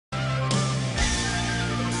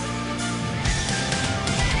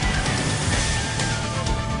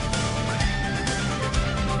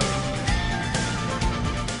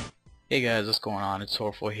Hey guys, what's going on? It's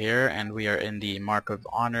Sorrowfan here, and we are in the Mark of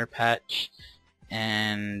Honor patch,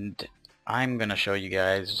 and I'm gonna show you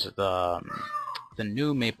guys the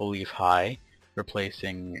new Maple Leaf High,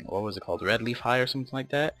 replacing what was it called, Red Leaf High or something like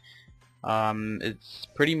that. It's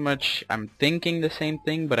pretty much, I'm thinking the same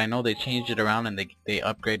thing, but I know they changed it around and they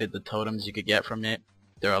upgraded the totems you could get from it.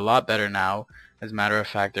 They're a lot better now. As a matter of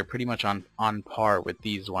fact, they're pretty much on par with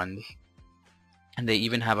these ones, and they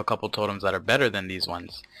even have a couple totems that are better than these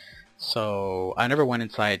ones. So I never went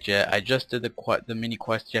inside yet. I just did the mini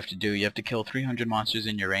quest you have to do. You have to kill 300 monsters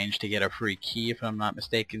in your range to get a free key, if I'm not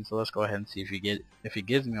mistaken. So let's go ahead and see if he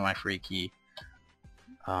gives me my free key.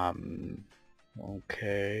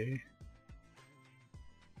 Okay.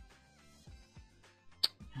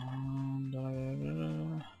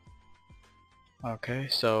 Okay,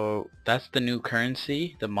 so that's the new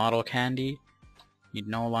currency, the model candy. You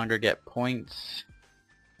no longer get points.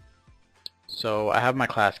 So I have my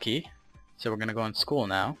class key, so we're gonna go in school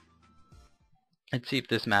now. Let's see if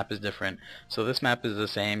this map is different. So this map is the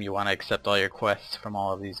same. You want to accept all your quests from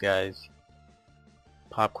all of these guys.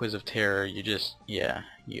 Pop Quiz of Terror, you just, yeah,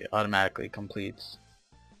 you automatically completes.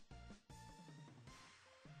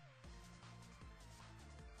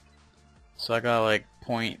 So I got like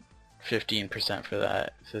 0.15% for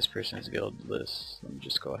that. If this person's guild list, let me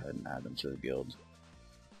just go ahead and add them to the guild.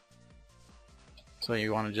 So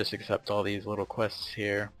you want to just accept all these little quests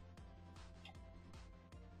here,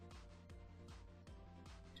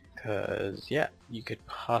 because yeah, you could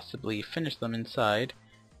possibly finish them inside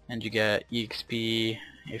and you get EXP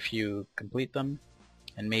if you complete them,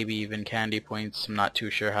 and maybe even candy points. I'm not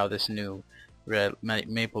too sure how this new red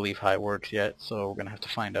Maple Leaf High works yet, so we're gonna have to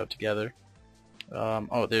find out together.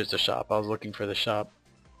 Oh, there's the shop. I was looking for the shop.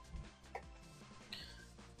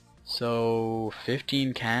 So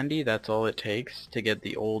 15 candy, that's all it takes to get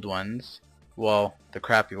the old ones. Well, the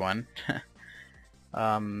crappy one.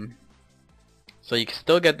 So you can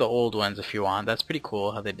still get the old ones if you want. That's pretty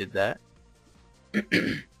cool how they did that.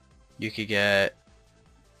 You could get,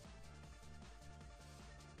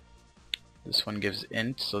 this one gives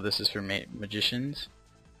int, so this is for magicians.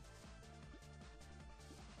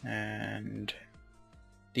 And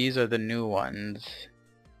these are the new ones.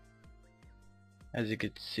 As you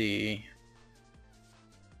could see,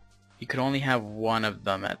 you could only have one of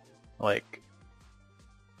them at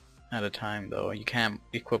a time though. You can't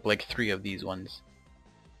equip like 3 of these ones.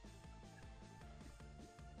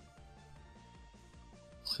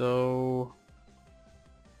 So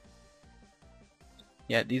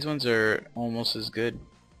yeah, these ones are almost as good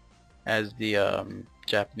as the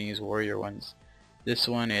Japanese warrior ones. This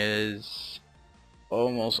one is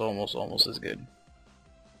almost as good.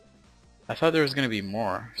 I thought there was gonna be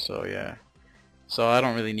more, so yeah. So I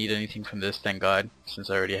don't really need anything from this, thank God, since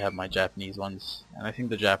I already have my Japanese ones, and I think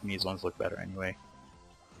the Japanese ones look better anyway.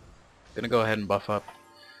 Gonna go ahead and buff up,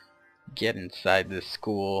 get inside this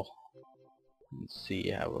school, and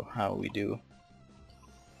see how we do.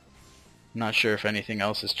 Not sure if anything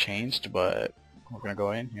else has changed, but we're gonna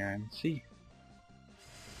go in here and see.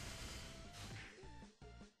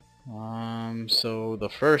 So the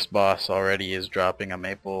first boss already is dropping a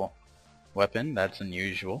maple weapon. That's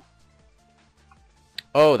unusual.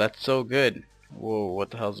 Oh, that's so good. Whoa, what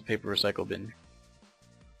the hell's a paper recycle bin?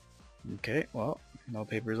 Okay, well, no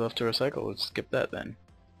papers left to recycle. Let's skip that then.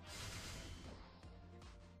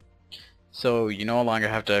 So you no longer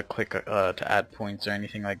have to click to add points or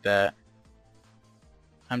anything like that.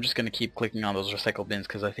 I'm just gonna keep clicking on those recycle bins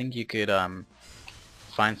because I think you could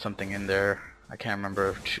find something in there. I can't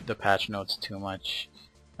remember the patch notes too much.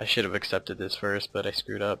 I should have accepted this first, but I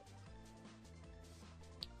screwed up.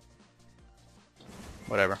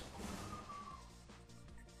 Whatever.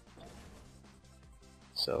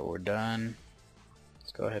 So we're done.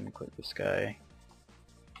 Let's go ahead and click this guy.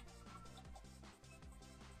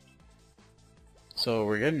 So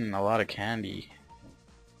we're getting a lot of candy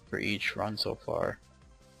for each run so far.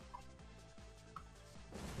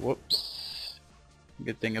 Whoops.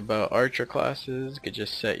 Good thing about archer classes, you could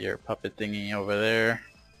just set your puppet thingy over there.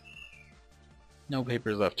 No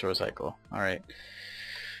papers left to recycle. Alright.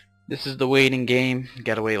 This is the waiting game. You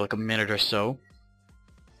gotta wait like a minute or so.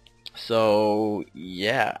 So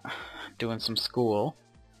yeah, doing some school.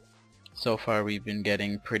 So far we've been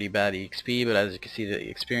getting pretty bad EXP, but as you can see, the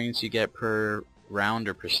experience you get per round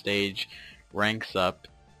or per stage ranks up,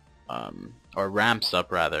 or ramps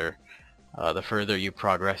up rather, the further you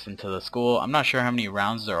progress into the school. I'm not sure how many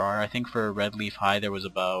rounds there are. I think for Red Leaf High there was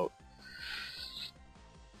about,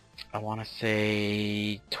 I want to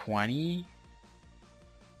say 20?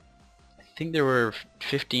 I think there were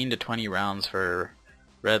 15 to 20 rounds for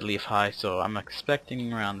red leaf high, so I'm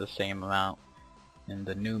expecting around the same amount in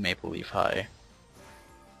the new Maple Leaf High.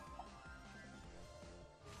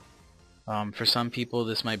 For some people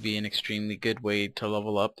this might be an extremely good way to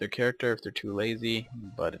level up their character if they're too lazy,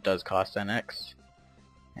 but it does cost NX.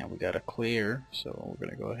 And we got a clear, so we're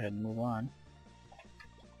gonna go ahead and move on.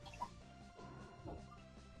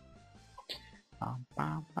 Oh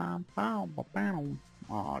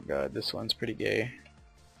god, this one's pretty gay.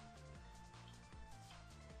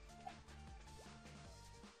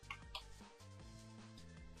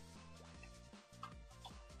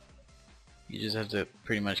 You just have to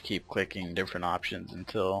pretty much keep clicking different options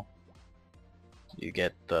until you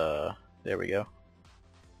get the, there we go,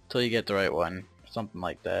 until you get the right one, something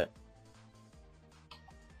like that.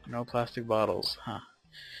 No plastic bottles, huh?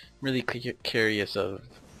 Really curious of,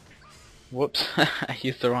 whoops, I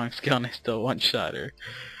used the wrong skill and I still one-shot her.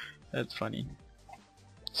 That's funny.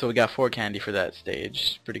 So we got 4 candy for that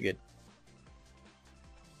stage, pretty good.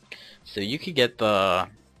 So you could get the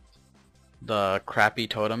crappy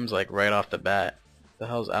totems like right off the bat. What the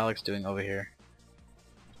hell's Alex doing over here?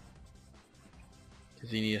 Does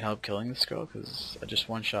he need help killing this girl? Cause I just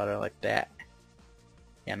one-shot her like that.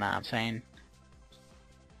 You know what I'm saying?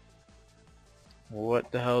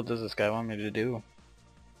 What the hell does this guy want me to do?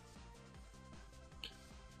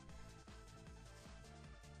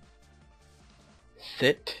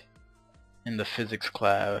 Sit in the physics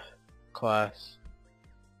class.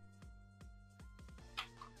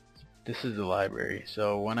 This is the library,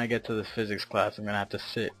 so when I get to the physics class I'm gonna have to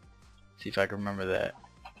sit. See if I can remember that.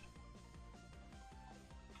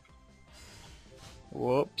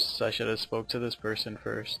 Whoops, I should have spoke to this person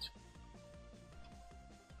first.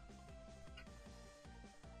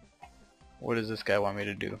 What does this guy want me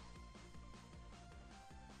to do?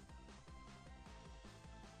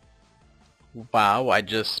 Wow, I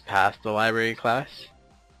just passed the library class?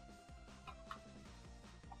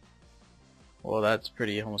 Well, that's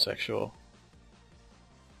pretty homosexual.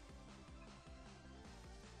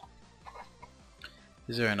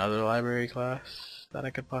 Is there another library class that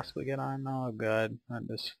I could possibly get on? Oh god, not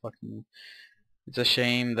this fucking... It's a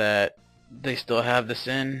shame that they still have this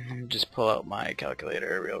in. Just pull out my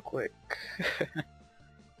calculator real quick.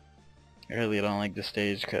 I really don't like this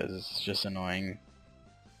stage because it's just annoying.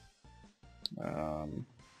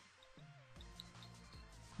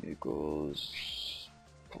 Equals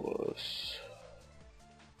plus...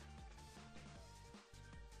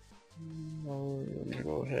 Well, let me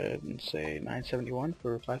go ahead and say 971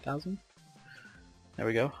 for 5,000. There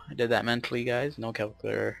we go. I did that mentally, guys. No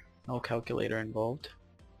calculator involved.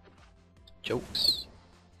 Jokes.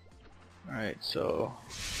 Alright, so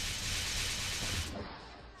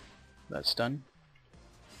that's done.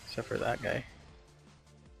 Except for that guy.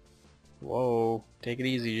 Whoa, take it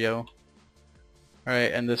easy, Joe.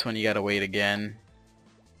 Alright, and this one you gotta wait again.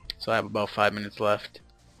 So I have about 5 minutes left.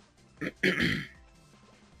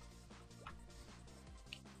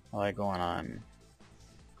 I like going on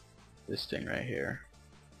this thing right here.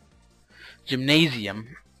 Gymnasium.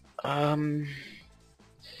 There's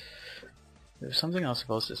something I was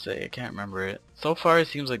supposed to say, I can't remember it. So far it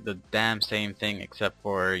seems like the damn same thing except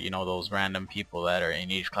for, you know, those random people that are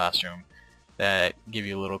in each classroom that give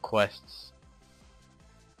you little quests.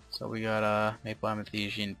 So we got Maple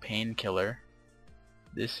Amethesian Painkiller.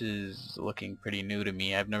 This is looking pretty new to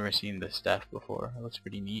me. I've never seen this staff before. It looks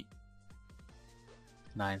pretty neat.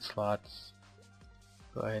 9 slots.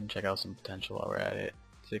 Go ahead and check out some potential while we're at it.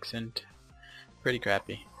 6 int. Pretty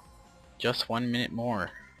crappy. Just 1 minute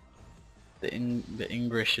more. The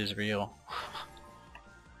English is real.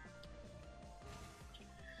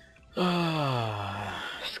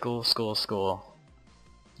 School.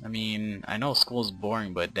 I mean, I know school's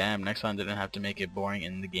boring, but damn, next time they didn't have to make it boring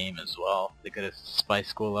in the game as well. They could have spiced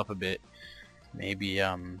school up a bit. Maybe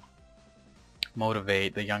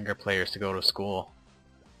motivate the younger players to go to school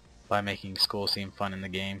by making school seem fun in the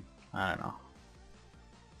game. I don't know.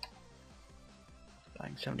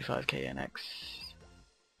 Buying 75k NX.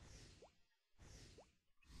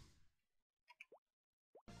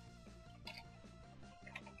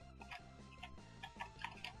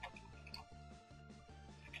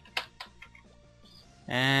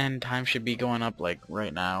 And time should be going up like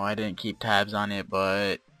right now. I didn't keep tabs on it,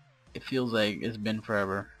 but it feels like it's been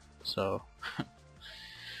forever. So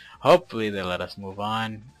hopefully they let us move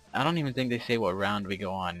on. I don't even think they say what round we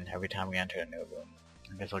go on every time we enter a new room.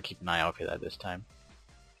 I guess I'll keep an eye out for that this time.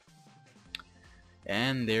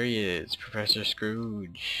 And there he is, Professor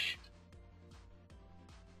Scrooge.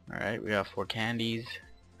 Alright, we got 4 candies.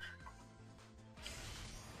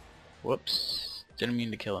 Whoops. Didn't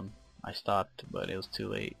mean to kill him. I stopped, but it was too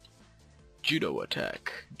late. Judo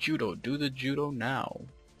attack. Judo, do the judo now.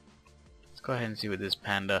 Let's go ahead and see what this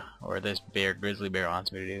panda, or this bear, grizzly bear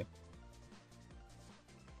wants me to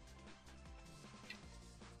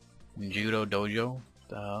do. Judo dojo?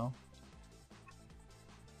 The hell?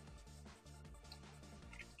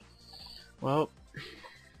 Well,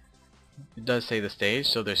 it does say the stage,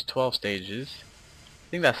 so there's 12 stages.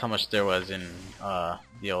 I think that's how much there was in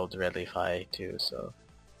the old Red Leaf High too, so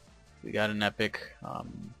we got an epic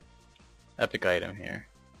item here.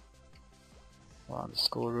 Well, on the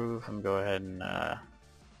school roof, I'm gonna go ahead and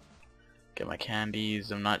get my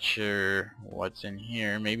candies. I'm not sure what's in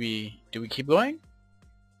here. Maybe, do we keep going?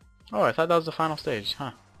 Oh, I thought that was the final stage,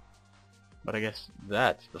 huh? But I guess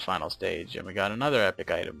that's the final stage, and we got another epic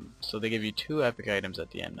item. So they give you 2 epic items at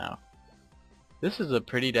the end now. This is a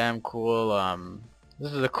pretty damn cool,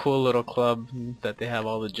 this is a cool little club that they have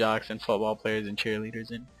all the jocks and football players and cheerleaders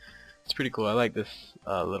in. It's pretty cool. I like this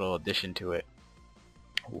little addition to it.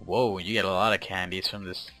 Whoa, you get a lot of candies from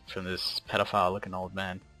this pedophile looking old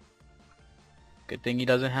man. Good thing he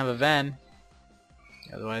doesn't have a van.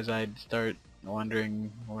 Otherwise I'd start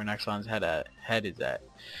wondering where Nexon's head is at.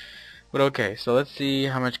 But okay, so let's see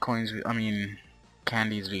how much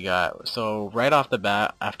candies we got. So right off the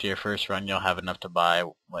bat, after your first run, you'll have enough to buy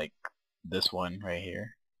like this one right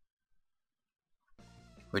here,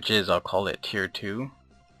 which is, I'll call it tier 2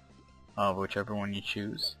 of whichever one you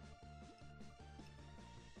choose.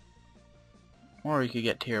 Or you could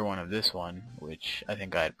get tier 1 of this one, which I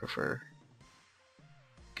think I'd prefer,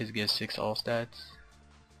 because it gives 6 all stats.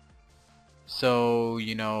 So,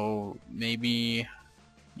 you know, maybe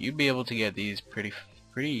you'd be able to get these pretty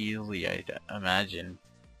easily, I imagine.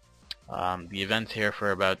 The event's here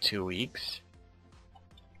for about 2 weeks.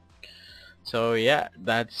 So yeah,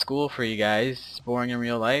 that's school for you guys. It's boring in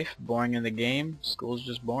real life, boring in the game. School's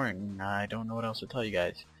just boring. I don't know what else to tell you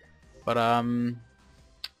guys. But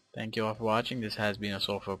thank you all for watching. This has been a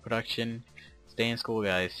Sorrowfan production. Stay in school,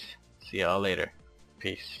 guys. See y'all later.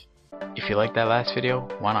 Peace. If you liked that last video,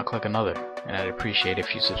 why not click another? And I'd appreciate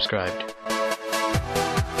if you subscribed.